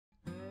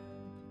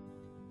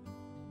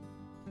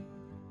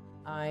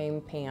I'm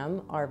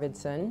Pam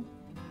Arvidson,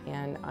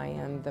 and I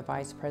am the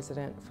Vice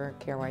President for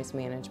CareWise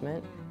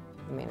Management,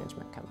 the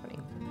management company.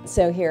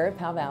 So here at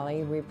Powell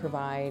Valley, we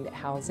provide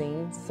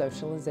housing,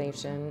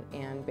 socialization,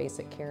 and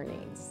basic care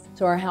needs.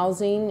 So our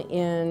housing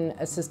in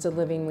assisted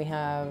living, we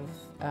have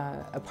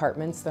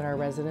apartments that our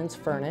residents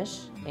furnish,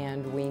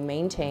 and we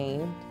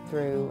maintain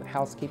through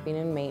housekeeping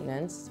and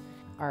maintenance.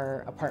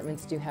 Our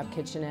apartments do have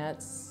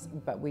kitchenettes,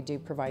 but we do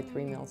provide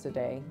 3 meals a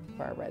day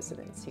for our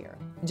residents here.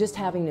 Just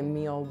having a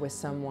meal with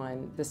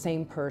someone, the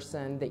same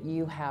person that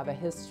you have a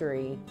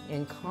history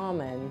in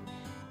common,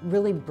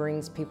 really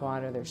brings people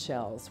out of their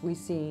shells. We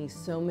see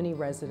so many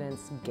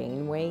residents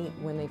gain weight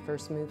when they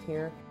first move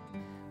here.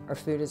 Our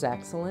food is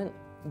excellent,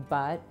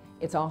 but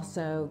it's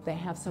also, they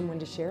have someone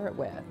to share it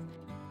with.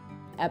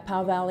 At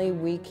Powell Valley,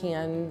 we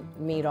can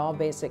meet all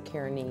basic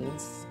care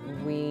needs.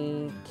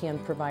 We can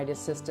provide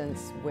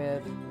assistance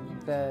with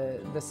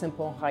the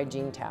simple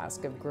hygiene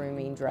task of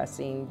grooming,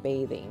 dressing,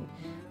 bathing.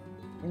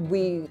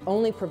 We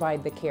only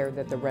provide the care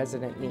that the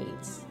resident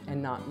needs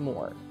and not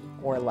more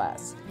or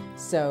less.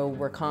 So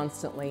we're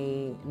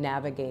constantly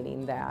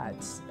navigating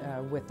that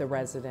with the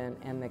resident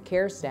and the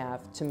care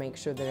staff to make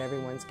sure that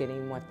everyone's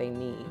getting what they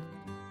need.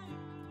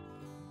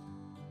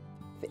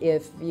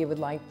 If you would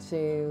like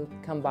to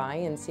come by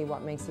and see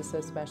what makes us so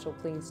special,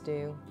 please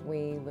do.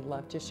 We would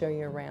love to show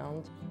you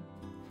around.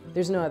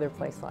 There's no other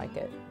place like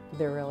it.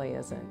 There really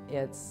isn't.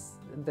 It's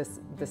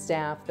the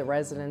staff, the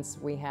residents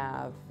we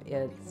have,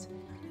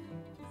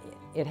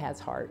 it has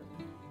heart.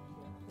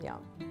 Yeah.